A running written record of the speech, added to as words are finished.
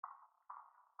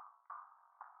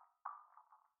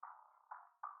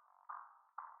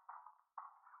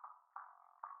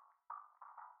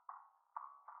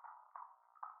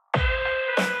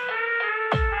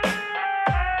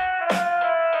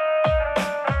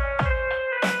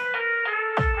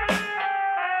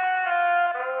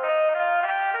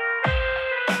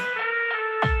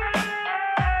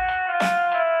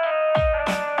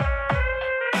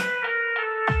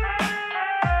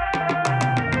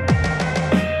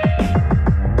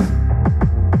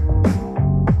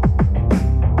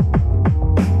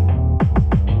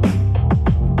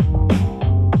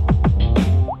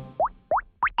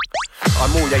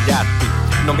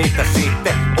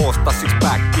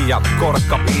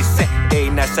pisse. Ei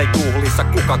näissä juhlissa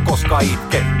kuka koska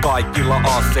itke. Kaikilla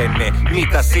asenne,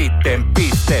 mitä sitten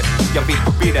piste. Ja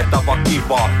vittu pidetään vaan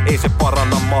kivaa. Ei se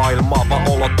paranna maailmaa vaan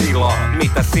olotilaa.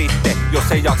 Mitä sitten,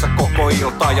 jos ei jaksa koko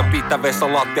iltaa. Ja pitää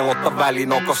vessa lattialla ottaa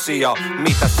välinokosia.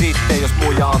 Mitä sitten, jos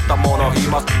muija antaa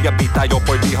monohimas. Ja pitää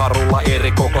jopoi viharulla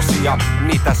eri kokoisia.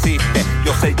 Mitä sitten,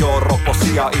 jos ei oo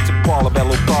roposia. Itse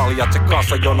palvelu kaljat, se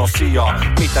kassajono sijaa.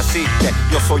 Mitä sitten,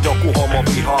 jos on joku homo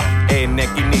viha.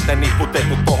 Ennenkin niitä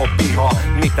niputettu tohon pihaan.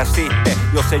 Mitä sitten,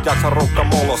 jos ei jaksa rukka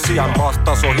molosian.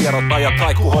 Vastaus on hierota ja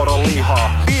kaikuhoron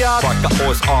lihaa. Vaikka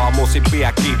ois aamusi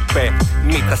pie kippe.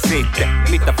 Mitä sitten,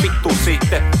 mitä vittu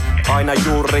sitten. Aina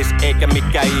juuris eikä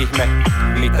mikä ihme.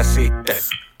 Mitä sitten?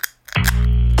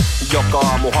 Joka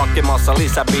aamu hakemassa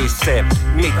lisäbissee.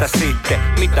 Mitä sitten?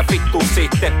 Mitä vittu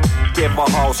sitten? Keva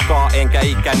hauskaa enkä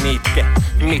ikä nitke.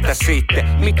 Mitä sitten?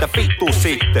 Mitä vittu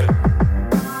sitten?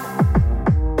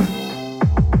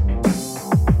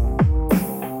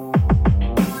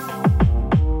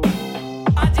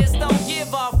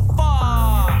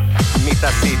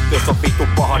 Mitä sitten, jos on vittu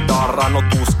paha darra? No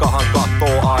tuskahan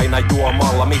kattoo aina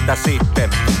juomalla. Mitä sitten,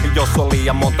 jos on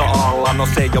liian monta alla? No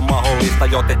se ei oo mahdollista,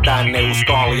 joten tänne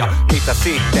uskalja. Mitä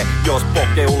sitten, jos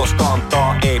poke ulos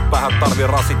kantaa? Eipähän tarvi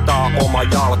rasittaa oma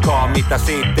jalkaa. Mitä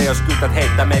sitten, jos kytät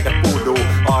heittää meikät puduu?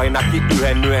 Ainakin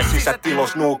yhden yön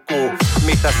sisätilos nukkuu.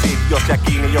 Mitä sit, jos jää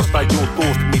kiinni jostain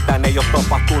jutusta? Mitä ne ei oo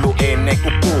tapahtunut ennen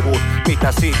kuin puhut?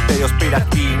 Mitä sitten, jos pidät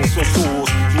kiinni sun suus?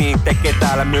 Niin tekee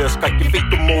täällä myös kaikki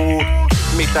vittu muut.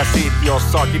 Mitä sit,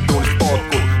 jos saakin duunist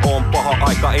potkut? On paha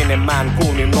aika enemmän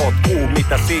kuin niin notkuu.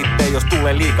 Mitä sitten, jos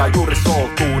tulee liikaa juuri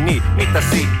soltuu? Niin, mitä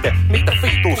sitten? Mitä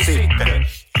vittu sitten?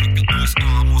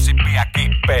 Aamusi pie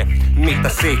kippe. Mitä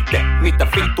sitten? Mitä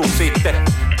vittu sitten?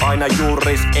 Aina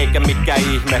juuris eikä mikä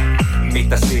ihme.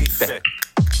 Mitä sitten?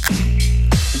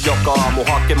 Joka aamu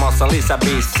hakemassa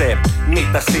lisäbissee.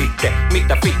 Mitä sitten?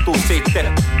 Mitä vittu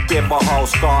sitten? Keva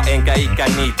hauskaa enkä ikä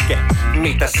nitke.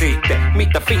 Mitä sitten?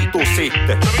 Mitä vittu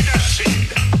sitten? No mitäs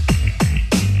sitten?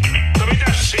 No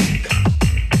mitäs sitten?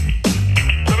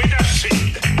 No mitäs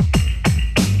sitten?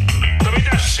 No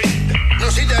mitäs sitten?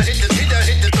 No sitä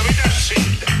sitten. No mitäs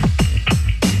sitten?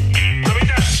 No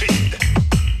mitäs sitten?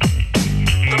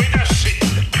 No mitäs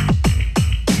sitten?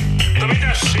 No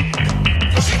mitäs sitten?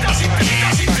 No sitä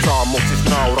sitten. Saamuksis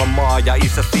nauramaa ja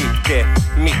isä sitkee.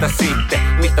 Mitä sitten?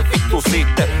 Mitä vittu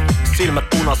sitten? Silmät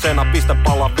punaisena, pistä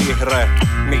pala vihreä.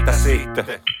 Mitä sitten?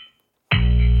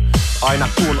 Aina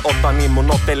kun otan niin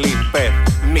mun ote lippeen.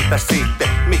 Mitä sitten?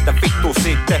 Mitä vittu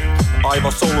sitten?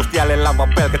 Aivosolusta jäljellä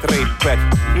vaan pelkät rippeet.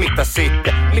 Mitä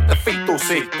sitten? Mitä vittu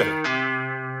sitten?